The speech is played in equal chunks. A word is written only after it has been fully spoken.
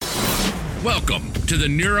Welcome to the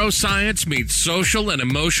Neuroscience Meets Social and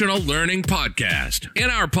Emotional Learning podcast. In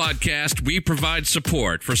our podcast, we provide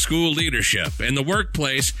support for school leadership and the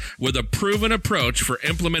workplace with a proven approach for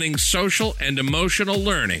implementing social and emotional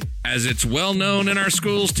learning, as it's well known in our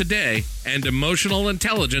schools today, and emotional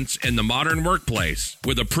intelligence in the modern workplace,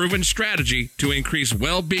 with a proven strategy to increase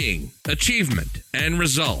well-being, achievement, and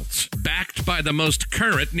results, backed by the most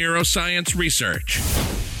current neuroscience research.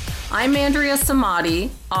 I'm Andrea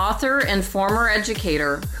Samadi, author and former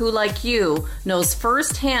educator who, like you, knows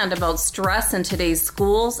firsthand about stress in today's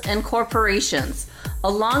schools and corporations,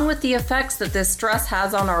 along with the effects that this stress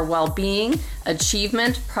has on our well-being,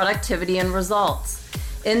 achievement, productivity, and results.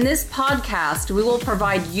 In this podcast, we will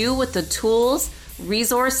provide you with the tools,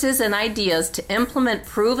 resources, and ideas to implement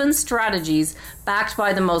proven strategies backed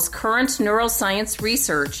by the most current neuroscience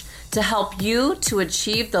research to help you to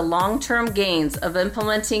achieve the long-term gains of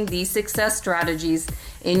implementing these success strategies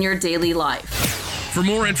in your daily life. For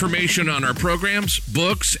more information on our programs,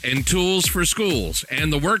 books, and tools for schools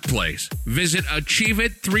and the workplace, visit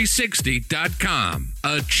achieveit360.com.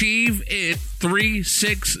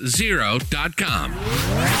 achieveit360.com.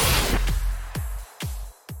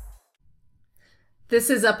 This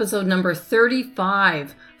is episode number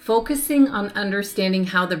 35, focusing on understanding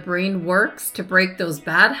how the brain works to break those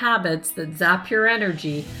bad habits that zap your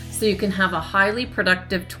energy so you can have a highly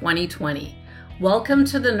productive 2020. Welcome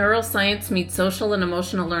to the Neuroscience Meets Social and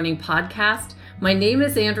Emotional Learning podcast. My name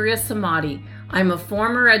is Andrea Samadi. I'm a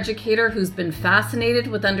former educator who's been fascinated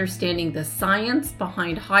with understanding the science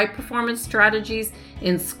behind high-performance strategies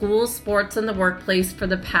in schools, sports, and the workplace for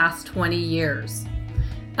the past 20 years.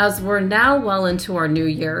 As we're now well into our new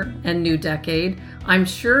year and new decade, I'm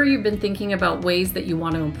sure you've been thinking about ways that you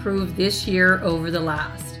want to improve this year over the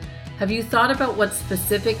last. Have you thought about what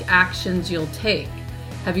specific actions you'll take?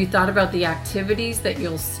 Have you thought about the activities that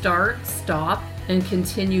you'll start, stop, and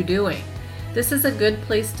continue doing? This is a good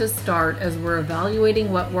place to start as we're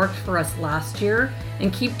evaluating what worked for us last year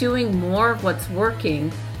and keep doing more of what's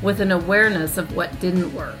working with an awareness of what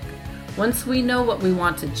didn't work. Once we know what we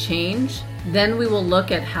want to change, then we will look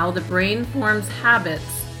at how the brain forms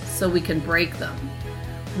habits so we can break them.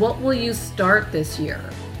 What will you start this year?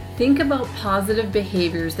 Think about positive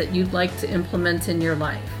behaviors that you'd like to implement in your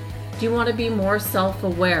life. Do you want to be more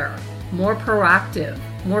self-aware, more proactive,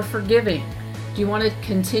 more forgiving? Do you want to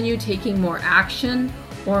continue taking more action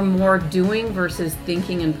or more doing versus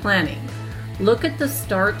thinking and planning? Look at the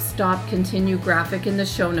start, stop, continue graphic in the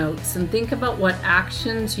show notes and think about what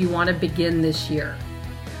actions you want to begin this year.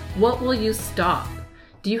 What will you stop?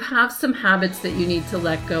 Do you have some habits that you need to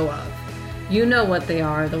let go of? You know what they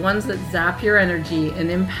are, the ones that zap your energy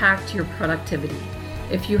and impact your productivity.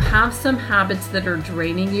 If you have some habits that are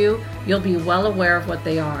draining you, you'll be well aware of what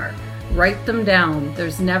they are. Write them down.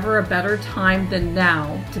 There's never a better time than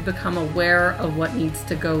now to become aware of what needs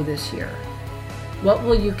to go this year. What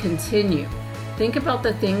will you continue? Think about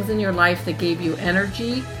the things in your life that gave you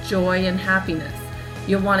energy, joy, and happiness.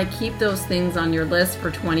 You'll want to keep those things on your list for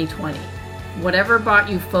 2020. Whatever brought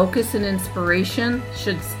you focus and inspiration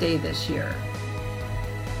should stay this year.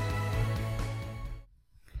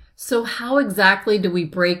 So how exactly do we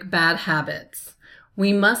break bad habits?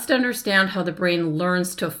 We must understand how the brain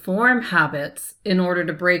learns to form habits in order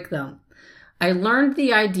to break them. I learned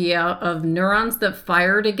the idea of neurons that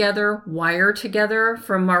fire together, wire together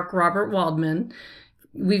from Mark Robert Waldman.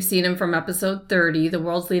 We've seen him from episode 30, the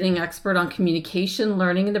world's leading expert on communication,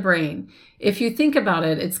 learning, and the brain. If you think about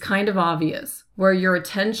it, it's kind of obvious. Where your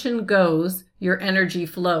attention goes, your energy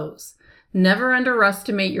flows. Never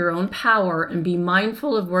underestimate your own power and be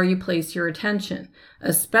mindful of where you place your attention,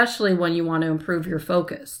 especially when you want to improve your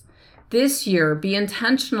focus. This year, be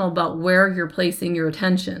intentional about where you're placing your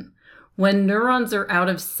attention. When neurons are out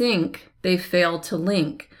of sync, they fail to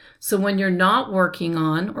link. So when you're not working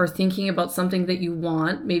on or thinking about something that you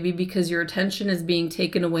want, maybe because your attention is being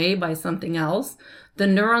taken away by something else, the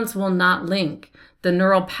neurons will not link. The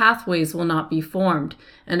neural pathways will not be formed.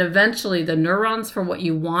 And eventually the neurons for what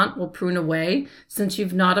you want will prune away since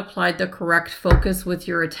you've not applied the correct focus with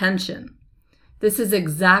your attention. This is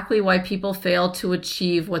exactly why people fail to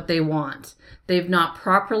achieve what they want. They've not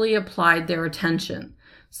properly applied their attention.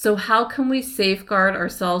 So how can we safeguard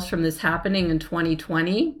ourselves from this happening in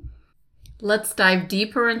 2020? Let's dive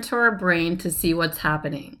deeper into our brain to see what's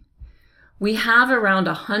happening. We have around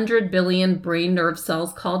 100 billion brain nerve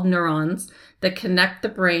cells called neurons that connect the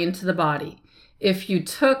brain to the body. If you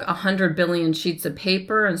took 100 billion sheets of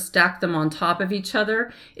paper and stacked them on top of each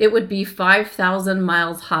other, it would be 5,000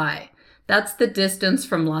 miles high. That's the distance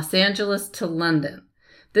from Los Angeles to London.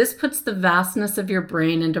 This puts the vastness of your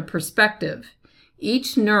brain into perspective.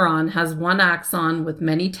 Each neuron has one axon with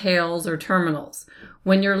many tails or terminals.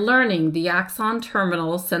 When you're learning, the axon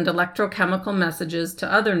terminals send electrochemical messages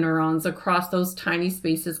to other neurons across those tiny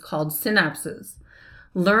spaces called synapses.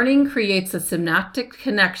 Learning creates a synaptic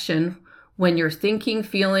connection when you're thinking,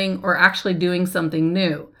 feeling, or actually doing something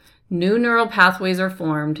new. New neural pathways are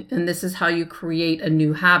formed, and this is how you create a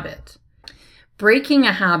new habit. Breaking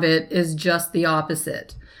a habit is just the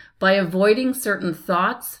opposite. By avoiding certain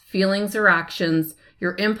thoughts, feelings, or actions,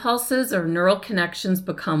 your impulses or neural connections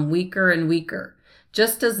become weaker and weaker.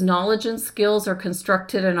 Just as knowledge and skills are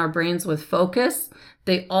constructed in our brains with focus,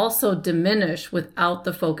 they also diminish without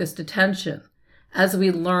the focused attention. As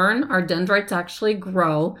we learn, our dendrites actually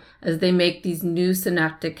grow as they make these new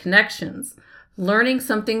synaptic connections. Learning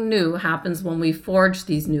something new happens when we forge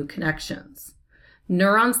these new connections.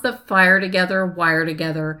 Neurons that fire together wire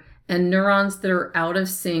together, and neurons that are out of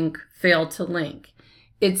sync fail to link.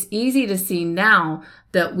 It's easy to see now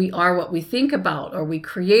that we are what we think about, or we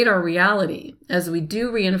create our reality, as we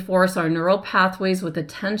do reinforce our neural pathways with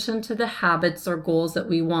attention to the habits or goals that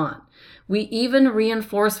we want. We even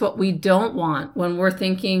reinforce what we don't want when we're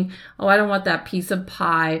thinking, oh, I don't want that piece of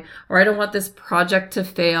pie, or I don't want this project to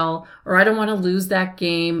fail, or I don't want to lose that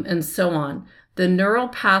game, and so on. The neural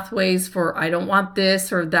pathways for I don't want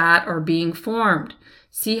this or that are being formed.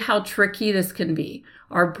 See how tricky this can be.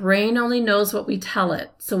 Our brain only knows what we tell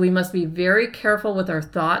it, so we must be very careful with our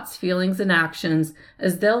thoughts, feelings, and actions,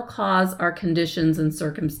 as they'll cause our conditions and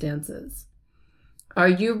circumstances. Are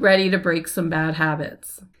you ready to break some bad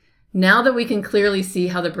habits? Now that we can clearly see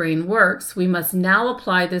how the brain works, we must now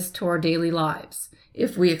apply this to our daily lives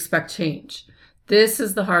if we expect change. This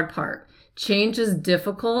is the hard part. Change is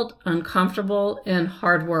difficult, uncomfortable, and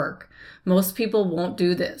hard work. Most people won't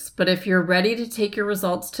do this, but if you're ready to take your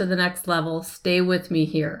results to the next level, stay with me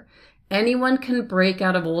here. Anyone can break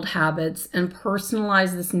out of old habits and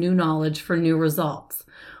personalize this new knowledge for new results.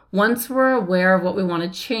 Once we're aware of what we want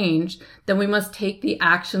to change, then we must take the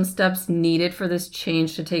action steps needed for this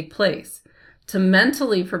change to take place. To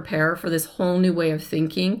mentally prepare for this whole new way of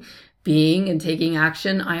thinking, being, and taking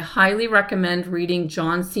action, I highly recommend reading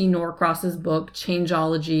John C. Norcross's book,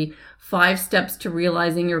 Changeology: 5 Steps to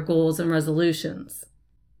Realizing Your Goals and Resolutions.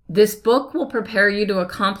 This book will prepare you to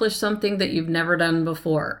accomplish something that you've never done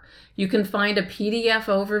before. You can find a PDF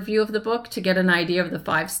overview of the book to get an idea of the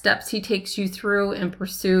 5 steps he takes you through in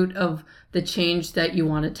pursuit of the change that you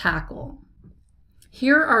want to tackle.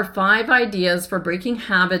 Here are 5 ideas for breaking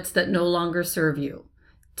habits that no longer serve you.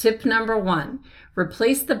 Tip number 1,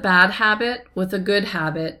 replace the bad habit with a good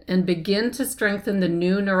habit and begin to strengthen the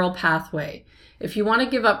new neural pathway. If you want to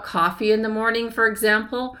give up coffee in the morning, for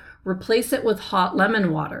example, replace it with hot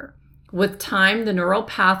lemon water. With time, the neural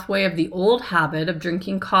pathway of the old habit of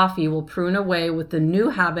drinking coffee will prune away with the new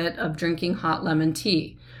habit of drinking hot lemon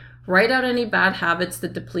tea. Write out any bad habits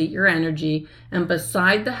that deplete your energy, and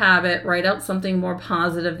beside the habit, write out something more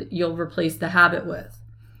positive that you'll replace the habit with.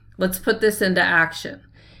 Let's put this into action.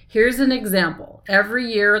 Here's an example.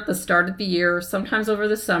 Every year at the start of the year, sometimes over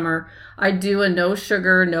the summer, I do a no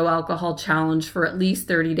sugar, no alcohol challenge for at least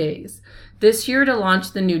 30 days. This year, to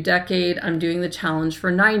launch the new decade, I'm doing the challenge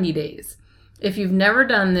for 90 days. If you've never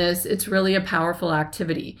done this, it's really a powerful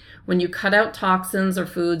activity. When you cut out toxins or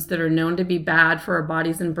foods that are known to be bad for our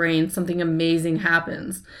bodies and brains, something amazing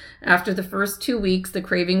happens. After the first 2 weeks, the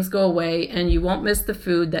cravings go away and you won't miss the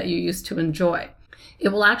food that you used to enjoy. It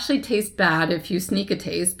will actually taste bad if you sneak a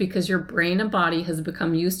taste because your brain and body has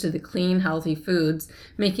become used to the clean, healthy foods,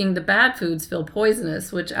 making the bad foods feel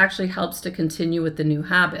poisonous, which actually helps to continue with the new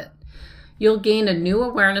habit. You'll gain a new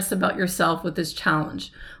awareness about yourself with this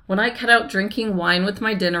challenge. When I cut out drinking wine with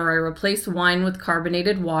my dinner, I replace wine with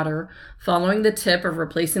carbonated water, following the tip of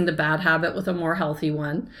replacing the bad habit with a more healthy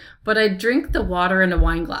one, but I drink the water in a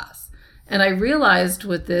wine glass. And I realized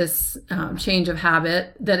with this change of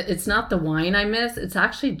habit that it's not the wine I miss, it's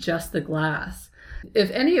actually just the glass. If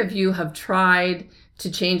any of you have tried to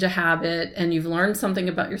change a habit and you've learned something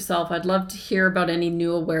about yourself, I'd love to hear about any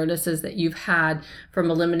new awarenesses that you've had from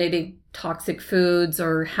eliminating toxic foods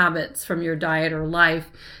or habits from your diet or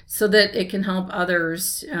life so that it can help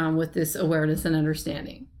others with this awareness and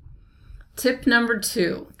understanding. Tip number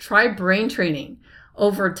 2, try brain training.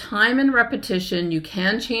 Over time and repetition, you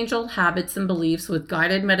can change old habits and beliefs with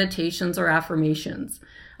guided meditations or affirmations.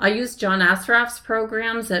 I use John Assaraf's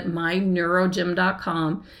programs at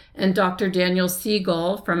myneurogym.com and Dr. Daniel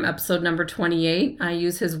Siegel from episode number 28. I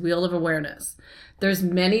use his Wheel of Awareness. There's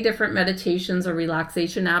many different meditations or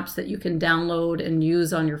relaxation apps that you can download and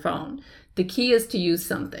use on your phone. The key is to use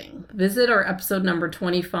something. Visit our episode number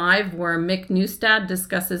 25 where Mick Newstad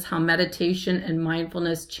discusses how meditation and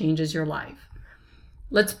mindfulness changes your life.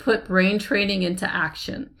 Let's put brain training into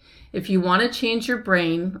action. If you want to change your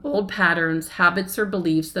brain, old patterns, habits, or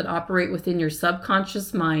beliefs that operate within your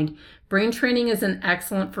subconscious mind, brain training is an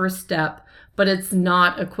excellent first step, but it's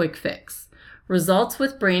not a quick fix. Results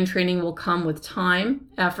with brain training will come with time,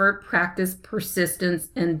 effort, practice, persistence,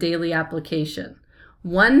 and daily application.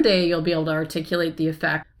 One day you'll be able to articulate the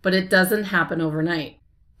effect, but it doesn't happen overnight.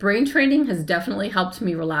 Brain training has definitely helped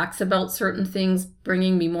me relax about certain things,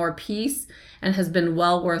 bringing me more peace, and has been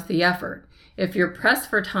well worth the effort. If you're pressed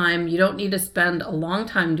for time, you don't need to spend a long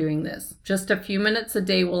time doing this. Just a few minutes a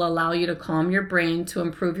day will allow you to calm your brain to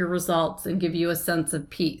improve your results and give you a sense of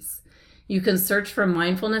peace. You can search for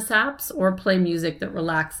mindfulness apps or play music that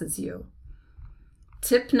relaxes you.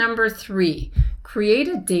 Tip number 3, create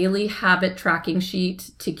a daily habit tracking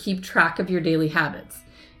sheet to keep track of your daily habits.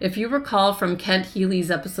 If you recall from Kent Healy's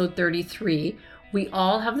episode 33, we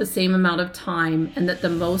all have the same amount of time and that the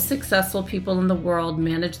most successful people in the world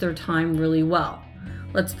manage their time really well.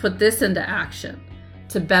 Let's put this into action.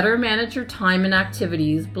 To better manage your time and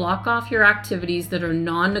activities, block off your activities that are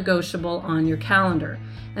non-negotiable on your calendar,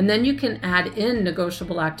 and then you can add in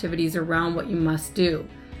negotiable activities around what you must do.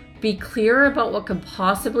 Be clear about what could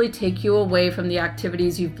possibly take you away from the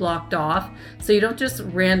activities you've blocked off, so you don't just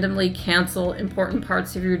randomly cancel important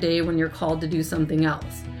parts of your day when you're called to do something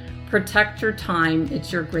else. Protect your time,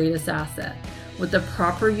 it's your greatest asset. With the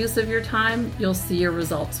proper use of your time, you'll see your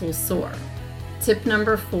results will soar. Tip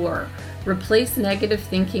number 4, replace negative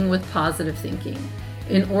thinking with positive thinking.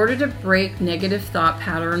 In order to break negative thought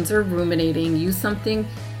patterns or ruminating, use something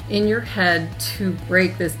in your head to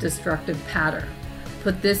break this destructive pattern.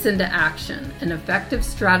 Put this into action. An effective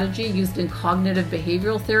strategy used in cognitive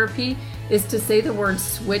behavioral therapy is to say the word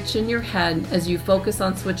switch in your head as you focus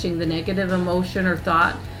on switching the negative emotion or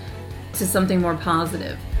thought to something more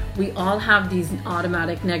positive. We all have these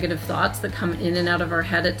automatic negative thoughts that come in and out of our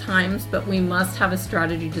head at times, but we must have a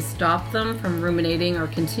strategy to stop them from ruminating or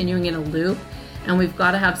continuing in a loop, and we've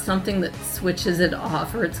got to have something that switches it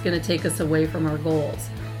off or it's going to take us away from our goals.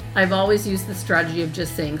 I've always used the strategy of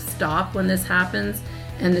just saying stop when this happens,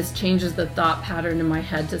 and this changes the thought pattern in my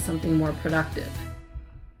head to something more productive.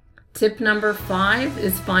 Tip number 5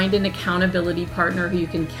 is find an accountability partner who you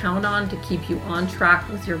can count on to keep you on track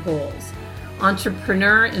with your goals.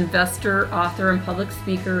 Entrepreneur, investor, author, and public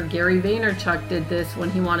speaker Gary Vaynerchuk did this when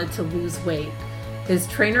he wanted to lose weight. His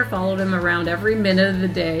trainer followed him around every minute of the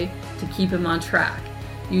day to keep him on track.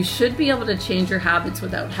 You should be able to change your habits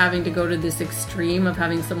without having to go to this extreme of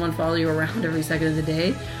having someone follow you around every second of the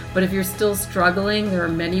day. But if you're still struggling, there are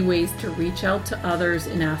many ways to reach out to others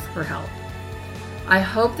and ask for help. I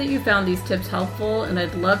hope that you found these tips helpful, and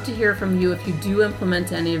I'd love to hear from you if you do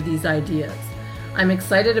implement any of these ideas. I'm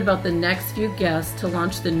excited about the next few guests to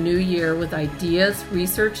launch the new year with ideas,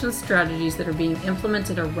 research, and strategies that are being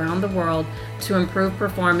implemented around the world to improve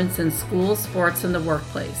performance in schools, sports, and the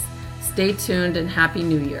workplace. Stay tuned and Happy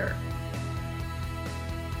New Year.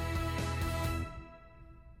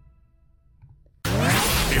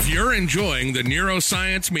 If you're enjoying the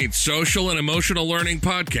Neuroscience Meets Social and Emotional Learning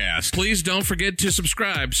podcast, please don't forget to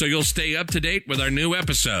subscribe so you'll stay up to date with our new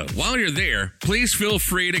episode. While you're there, please feel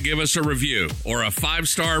free to give us a review or a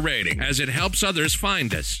 5-star rating, as it helps others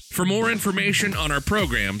find us. For more information on our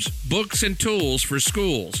programs, books, and tools for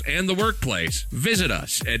schools and the workplace, visit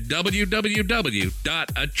us at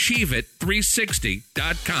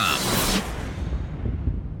www.achieveit360.com.